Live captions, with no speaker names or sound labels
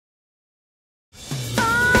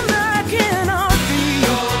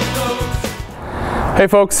Hey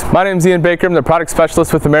folks, my name is Ian Baker. I'm the product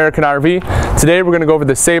specialist with American RV. Today we're going to go over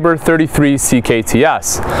the Sabre 33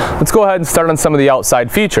 CKTS. Let's go ahead and start on some of the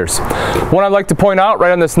outside features. One I'd like to point out,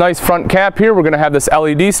 right on this nice front cap here, we're going to have this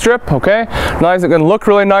LED strip, okay? Now it's going to look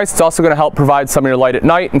really nice. It's also going to help provide some of your light at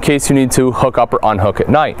night in case you need to hook up or unhook at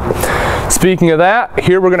night. Speaking of that,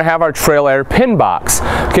 here we're going to have our Trail Air pin box.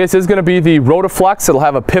 Okay, this is going to be the Rotaflex. It'll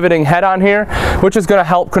have a pivoting head on here, which is going to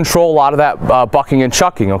help control a lot of that bucking and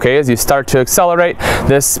chucking, okay? As you start to accelerate,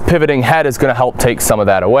 this pivoting head is going to help take some of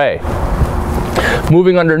that away.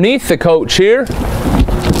 Moving underneath the coach here,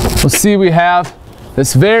 we'll see we have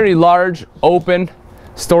this very large open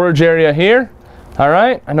storage area here. All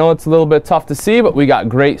right, I know it's a little bit tough to see, but we got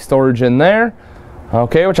great storage in there.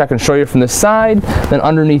 Okay, which I can show you from the side. Then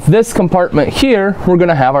underneath this compartment here, we're going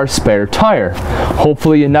to have our spare tire.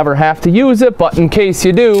 Hopefully you never have to use it, but in case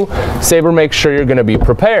you do, Sabre makes sure you're going to be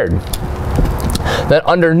prepared. Then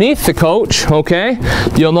underneath the coach, okay,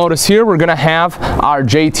 you'll notice here we're going to have our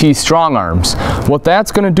JT strong arms. What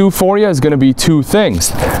that's going to do for you is going to be two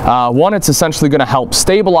things. One, it's essentially going to help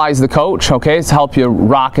stabilize the coach, okay, it's help you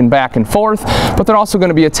rocking back and forth, but they're also going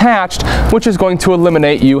to be attached, which is going to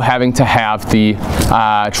eliminate you having to have the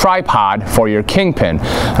tripod for your kingpin.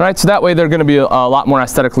 All right, so that way they're going to be a lot more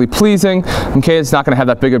aesthetically pleasing. Okay, it's not going to have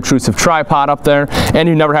that big obtrusive tripod up there, and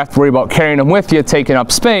you never have to worry about carrying them with you, taking up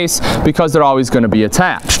space, because they're always going to be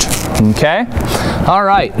attached. Okay, all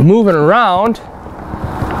right, moving around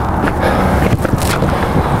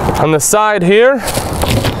on the side here,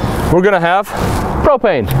 we're going to have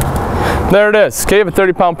propane. There it is. Okay, you have a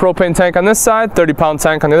 30-pound propane tank on this side, 30-pound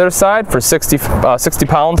tank on the other side for 60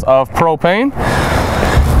 pounds of propane.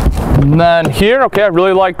 And then here, okay, I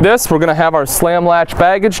really like this. We're going to have our slam latch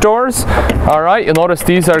baggage doors. All right, you'll notice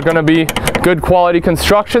these are going to be good quality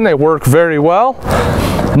construction. They work very well.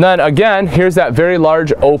 And then again, here's that very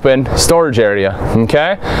large open storage area,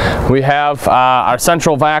 okay? We have our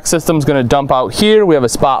central vac system is going to dump out here. We have a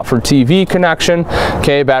spot for TV connection,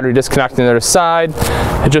 okay, battery disconnecting the other side.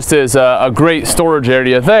 It just is a great storage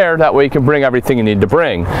area there. That way you can bring everything you need to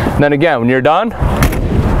bring. And then again, when you're done,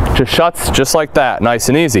 just shuts just like that, nice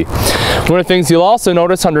and easy. One of the things you'll also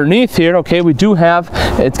notice underneath here, okay, we do have,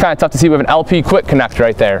 it's kind of tough to see, we have an LP quick connector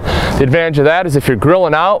right there. The advantage of that is if you're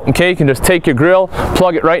grilling out, okay, you can just take your grill,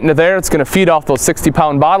 plug it right into there. It's going to feed off those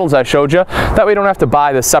 60-pound bottles I showed you. That way you don't have to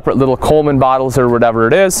buy the separate little Coleman bottles or whatever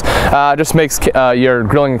it is. Just makes your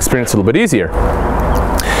grilling experience a little bit easier.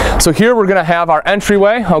 So here we're going to have our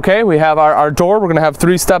entryway, okay, we have our door, we're going to have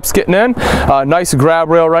 3 steps getting in, nice grab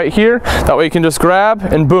rail right here, that way you can just grab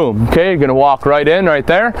and boom, okay, you're going to walk right in right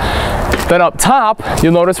there. Then up top,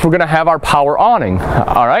 you'll notice we're going to have our power awning,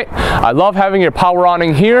 all right. I love having your power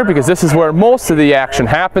awning here because this is where most of the action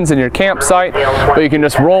happens in your campsite, but you can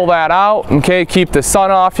just roll that out, okay, keep the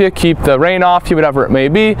sun off you, keep the rain off you, whatever it may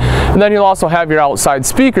be, and then you'll also have your outside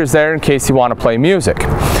speakers there in case you want to play music.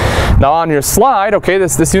 Now on your slide, okay,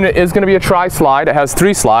 this unit is going to be a tri-slide. It has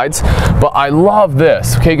 3 slides, but I love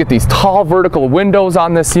this. Okay, you get these tall vertical windows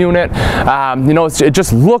on this unit. You know, it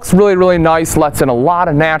just looks really, really nice. Lets in a lot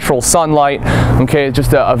of natural sunlight. Okay,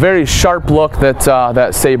 just a very sharp look that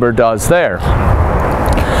that Sabre does there.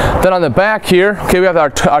 Then on the back here, okay, we have our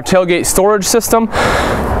tailgate storage system.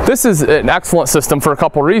 This is an excellent system for a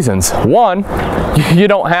couple reasons. One, you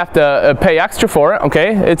don't have to pay extra for it,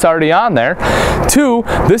 okay? It's already on there. 2,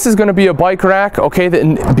 this is going to be a bike rack, okay,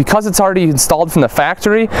 that because it's already installed from the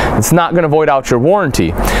factory, it's not going to void out your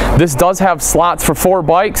warranty. This does have slots for 4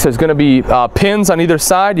 bikes. There's going to be pins on either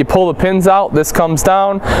side. You pull the pins out, this comes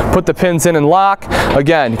down, put the pins in and lock.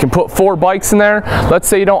 Again, you can put 4 bikes in there. Let's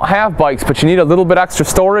say you don't have bikes, but you need a little bit extra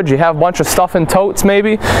storage. You have a bunch of stuff in totes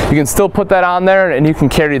maybe. You can still put that on there and you can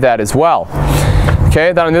carry that as well.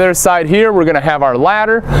 Okay, then on the other side here, we're going to have our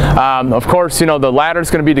ladder. Of course, you know, the ladder is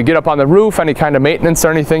going to be to get up on the roof, any kind of maintenance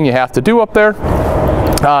or anything you have to do up there.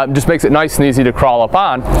 Just makes it nice and easy to crawl up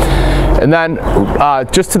on. And then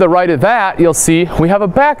just to the right of that, you'll see we have a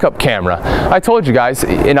backup camera. I told you guys,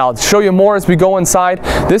 and I'll show you more as we go inside,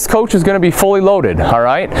 this coach is going to be fully loaded, all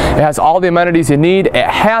right? It has all the amenities you need. It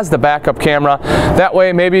has the backup camera. That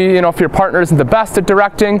way, maybe, you know, if your partner isn't the best at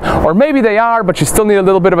directing, or maybe they are, but you still need a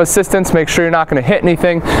little bit of assistance, make sure you're not going to hit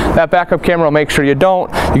anything. That backup camera will make sure you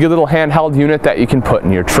don't. You get a little handheld unit that you can put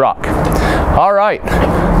in your truck. All right,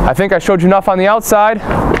 I think I showed you enough on the outside.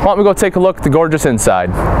 Why don't we go take a look at the gorgeous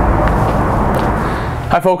inside?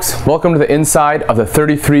 Hi folks, welcome to the inside of the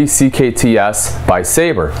 33 CKTS by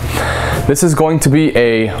Sabre. This is going to be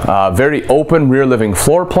a very open rear living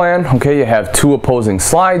floor plan. Okay, you have two opposing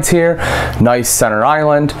slides here, nice center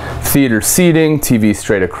island, theater seating, TV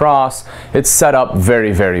straight across. It's set up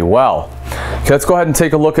very, very well. Okay, let's go ahead and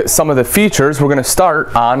take a look at some of the features. We're going to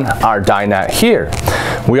start on our dinette here.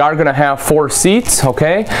 We are going to have 4 seats,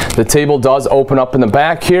 okay? The table does open up in the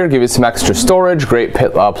back here, give you some extra storage, great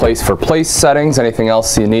place for place settings, anything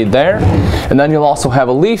else you need there. And then you'll also have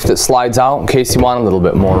a leaf that slides out in case you want a little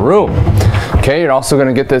bit more room. Okay, you're also going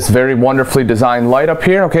to get this very wonderfully designed light up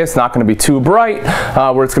here. Okay, it's not going to be too bright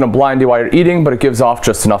where it's going to blind you while you're eating, but it gives off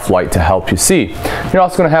just enough light to help you see. You're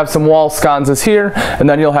also going to have some wall sconces here, and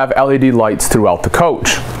then you'll have LED lights throughout the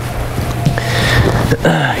coach.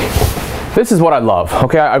 This is what I love.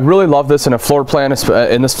 Okay, I really love this in a floor plan,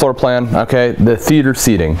 in this floor plan. Okay, the theater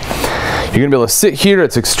seating. You're gonna be able to sit here.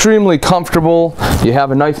 It's extremely comfortable. You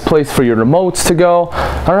have a nice place for your remotes to go.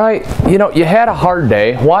 All right, you know, you had a hard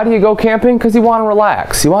day. Why do you go camping? Because you want to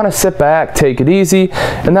relax. You want to sit back, take it easy,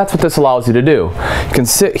 and that's what this allows you to do. You can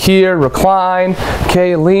sit here, recline,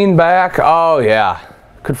 okay, lean back. Oh yeah,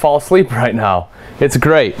 could fall asleep right now. It's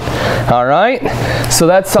great. All right, so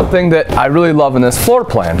that's something that I really love in this floor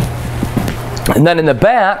plan. And then in the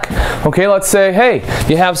back, okay, let's say, hey,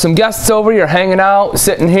 you have some guests over, you're hanging out,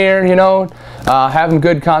 sitting here, you know, having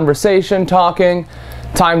good conversation, talking,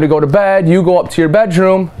 time to go to bed, you go up to your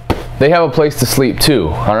bedroom, they have a place to sleep too,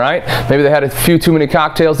 all right? Maybe they had a few too many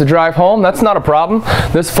cocktails to drive home, that's not a problem.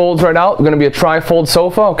 This folds right out, going to be a tri-fold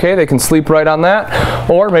sofa, okay, they can sleep right on that.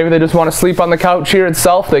 Or maybe they just want to sleep on the couch here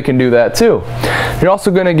itself, they can do that too. You're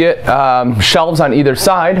also going to get shelves on either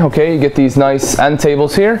side, okay, you get these nice end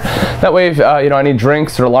tables here. That way, if you know, any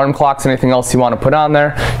drinks or alarm clocks, anything else you want to put on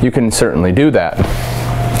there, you can certainly do that.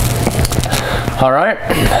 All right,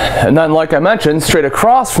 and then like I mentioned, straight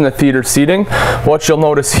across from the theater seating, what you'll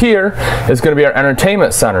notice here is going to be our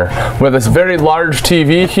entertainment center with this very large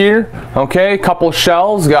TV here, okay, couple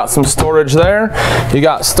shelves, got some storage there, you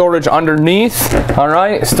got storage underneath, all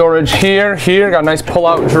right, storage here, got a nice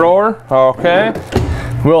pull-out drawer, okay.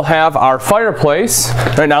 We'll have our fireplace.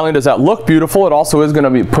 Right, not only does that look beautiful, it also is going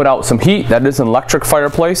to be put out some heat. That is an electric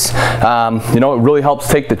fireplace. You know, it really helps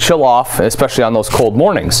take the chill off, especially on those cold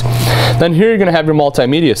mornings. Then here you're going to have your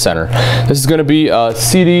multimedia center. This is going to be a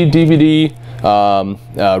CD, DVD,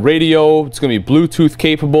 radio. It's going to be Bluetooth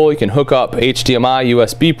capable. You can hook up HDMI,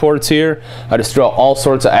 USB ports here. I just threw out all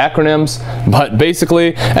sorts of acronyms, but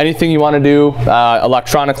basically anything you want to do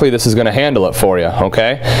electronically, this is going to handle it for you.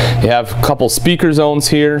 Okay, you have a couple speaker zones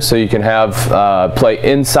here, so you can have play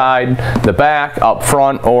inside, the back, up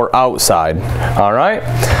front, or outside. All right,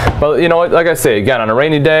 but you know, like I say, again, on a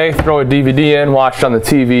rainy day, throw a DVD in, watch it on the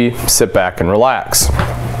TV, sit back and relax.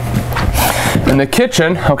 In the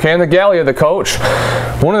kitchen, okay, in the galley of the coach,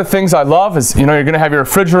 one of the things I love is, you know, you're going to have your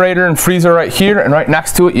refrigerator and freezer right here, and right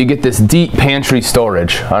next to it you get this deep pantry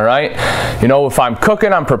storage, all right? You know, if I'm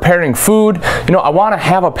cooking, I'm preparing food, you know, I want to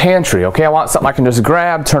have a pantry, okay? I want something I can just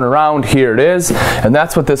grab, turn around, here it is, and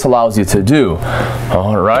that's what this allows you to do.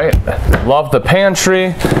 All right, love the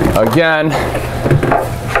pantry. Again,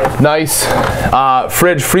 nice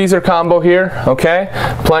fridge freezer combo here, okay,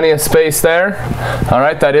 plenty of space there. All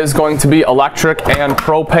right, that is going to be electric and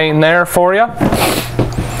propane there for you.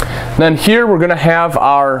 Then here we're going to have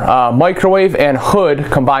our microwave and hood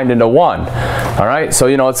combined into one. All right, so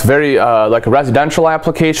you know, it's very like a residential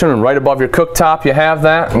application, and right above your cooktop you have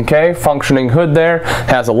that, okay, functioning hood there,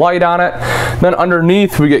 has a light on it. Then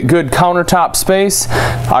underneath we get good countertop space,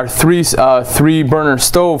 our three burner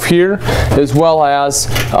stove here, as well as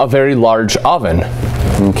a very large oven,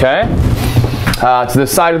 okay. To the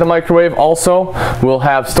side of the microwave also we'll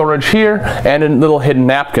have storage here and a little hidden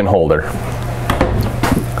napkin holder.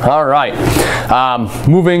 All right,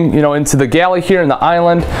 moving, you know, into the galley here in the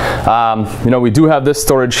island. You know, we do have this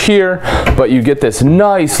storage here, but you get this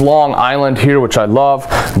nice long island here, which I love.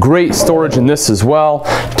 Great storage in this as well.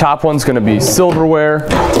 Top one's going to be silverware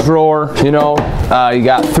drawer. You know, you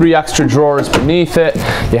got 3 extra drawers beneath it.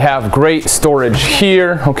 You have great storage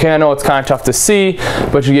here. Okay, I know it's kind of tough to see,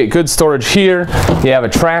 but you get good storage here. You have a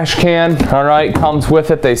trash can. All right, comes with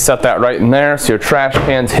it. They set that right in there, so your trash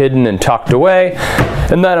can's hidden and tucked away.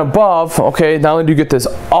 And then above, okay, not only do you get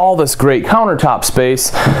all this great countertop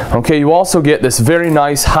space, okay, you also get this very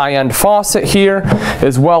nice high-end faucet here,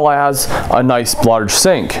 as well as a nice large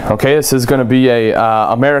sink. Okay, this is going to be a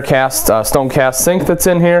Americast stone cast sink that's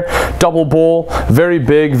in here, double bowl, very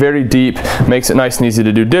big, very deep, makes it nice and easy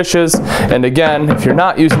to do dishes. And again, if you're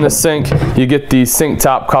not using the sink, you get these sink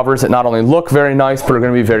top covers that not only look very nice, but are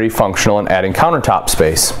going to be very functional in adding countertop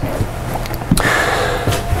space.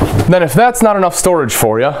 Then if that's not enough storage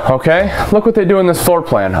for you, okay, look what they do in this floor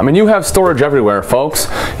plan. I mean, you have storage everywhere, folks.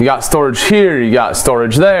 You got storage here, you got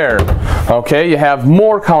storage there, okay? You have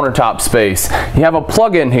more countertop space. You have a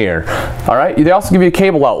plug-in here, all right? They also give you a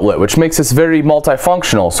cable outlet, which makes this very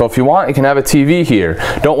multifunctional. So if you want, you can have a TV here.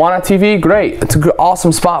 Don't want a TV? Great. It's an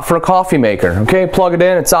awesome spot for a coffee maker, okay? Plug it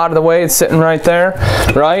in, it's out of the way, it's sitting right there,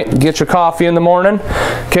 right? Get your coffee in the morning,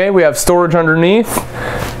 okay? We have storage underneath.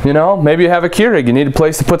 You know, maybe you have a Keurig, you need a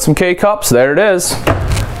place to put some K-cups, there it is,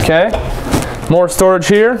 okay? More storage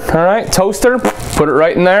here, all right, toaster, put it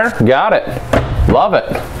right in there, got it, love it.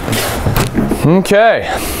 Okay,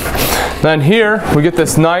 then here we get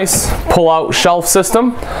this nice pull-out shelf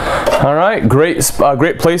system, all right, great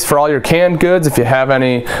place for all your canned goods if you have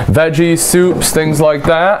any veggies, soups, things like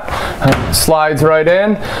that, slides right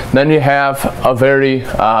in. Then you have a very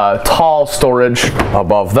tall storage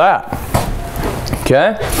above that.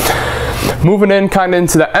 Okay, moving in kind of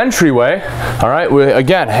into the entryway, all right, we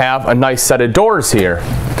again have a nice set of doors here.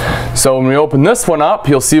 So when we open this one up,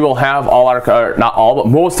 you'll see we'll have all our, not all, but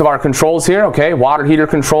most of our controls here, okay, water heater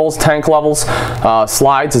controls, tank levels,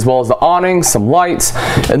 slides, as well as the awning, some lights,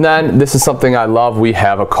 and then this is something I love, we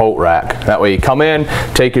have a coat rack. That way you come in,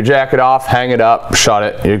 take your jacket off, hang it up, shut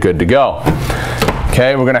it, you're good to go.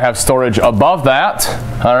 Okay, we're gonna have storage above that,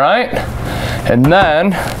 all right? And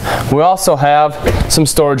then we also have some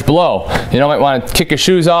storage below. You know, might want to kick your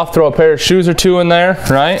shoes off, throw a pair of shoes or two in there,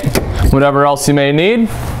 right? Whatever else you may need.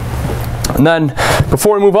 And then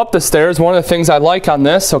before we move up the stairs, one of the things I like on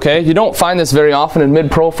this, okay, you don't find this very often in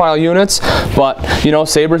mid-profile units, but you know,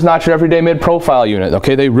 Sabre's not your everyday mid-profile unit,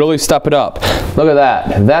 okay? They really step it up. Look at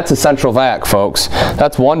that. That's a central vac, folks.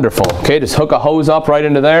 That's wonderful. Okay, just hook a hose up right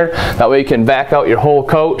into there. That way you can vac out your whole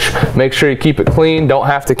coach. Make sure you keep it clean. Don't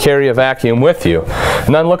have to carry a vacuum with you.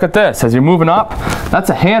 And then look at this. As you're moving up, that's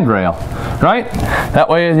a handrail, right? That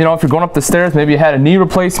way, you know, if you're going up the stairs, maybe you had a knee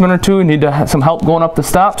replacement or two, you need to have some help going up the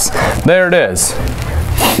steps. There it is.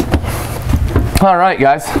 All right,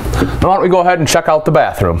 guys. Why don't we go ahead and check out the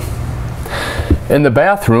bathroom. In the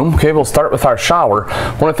bathroom, okay, we'll start with our shower.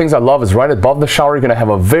 One of the things I love is right above the shower, you're gonna have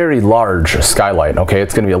a very large skylight, okay?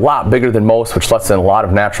 It's gonna be a lot bigger than most, which lets in a lot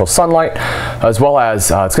of natural sunlight, as well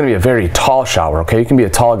as it's gonna be a very tall shower, okay? You can be a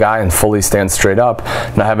tall guy and fully stand straight up,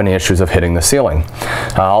 not have any issues of hitting the ceiling.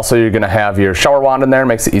 Also, you're gonna have your shower wand in there,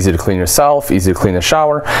 makes it easy to clean yourself, easy to clean the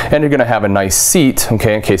shower, and you're gonna have a nice seat,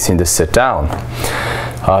 okay, in case you need to sit down.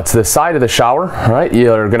 To the side of the shower, all right,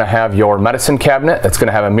 you're going to have your medicine cabinet. It's going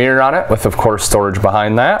to have a mirror on it with, of course, storage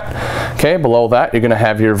behind that. Okay, below that, you're going to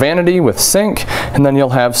have your vanity with sink, and then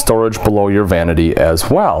you'll have storage below your vanity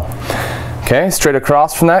as well. Okay, straight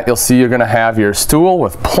across from that, you'll see you're going to have your stool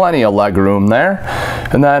with plenty of leg room there.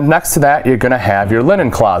 And then next to that, you're going to have your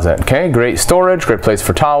linen closet. Okay, great storage, great place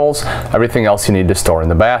for towels, everything else you need to store in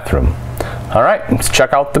the bathroom. All right, let's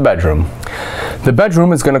check out the bedroom. The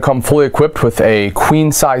bedroom is going to come fully equipped with a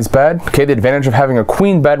queen size bed. Okay, the advantage of having a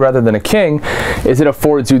queen bed rather than a king is it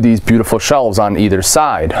affords you these beautiful shelves on either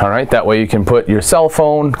side. All right, that way you can put your cell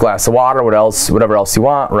phone, glass of water, whatever else you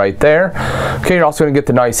want right there. Okay, you're also going to get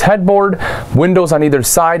the nice headboard, windows on either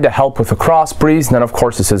side to help with the cross breeze, and then of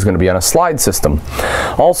course this is going to be on a slide system.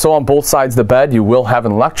 Also on both sides of the bed you will have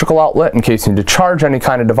an electrical outlet in case you need to charge any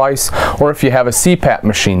kind of device, or if you have a CPAP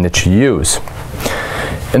machine that you use.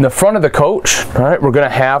 In the front of the coach, all right, we're going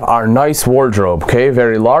to have our nice wardrobe, okay,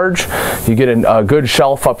 very large. You get a good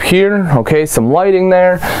shelf up here, okay, some lighting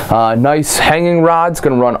there, nice hanging rods,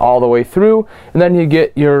 going to run all the way through, and then you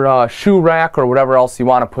get your shoe rack or whatever else you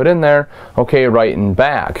want to put in there, okay, right in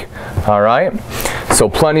back, all right. So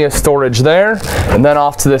plenty of storage there, and then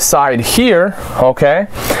off to the side here, okay,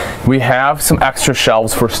 we have some extra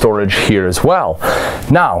shelves for storage here as well.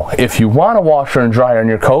 Now, if you want a washer and dryer in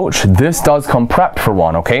your coach, this does come prepped for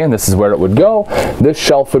one, okay, and this is where it would go. This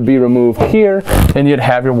shelf would be removed here, and you'd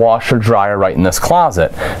have your washer dryer right in this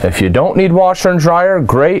closet. If you don't need washer and dryer,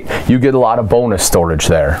 great, you get a lot of bonus storage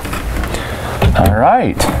there. All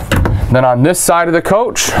right. Then on this side of the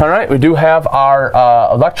coach, all right, we do have our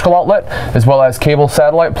electrical outlet as well as cable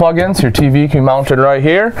satellite plug-ins. Your TV can be mounted right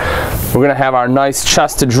here. We're going to have our nice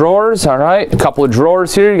chest of drawers, all right, a couple of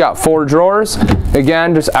drawers here. You got 4 drawers.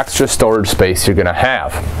 Again, just extra storage space you're going to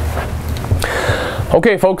have.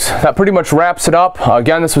 Okay folks, that pretty much wraps it up.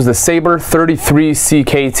 Again, this was the Sabre 33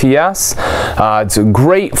 CKTS. It's a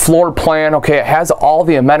great floor plan. Okay, it has all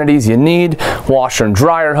the amenities you need. Washer and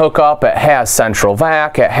dryer hookup. It has central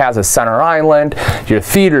vac. It has a center island. Your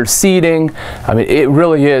theater seating. I mean, it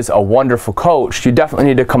really is a wonderful coach. You definitely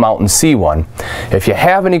need to come out and see one. If you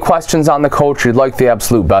have any questions on the coach, or you'd like the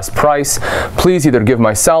absolute best price, please either give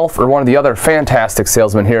myself or one of the other fantastic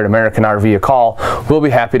salesmen here at American RV a call. We'll be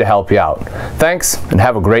happy to help you out. Thanks, and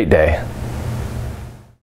have a great day.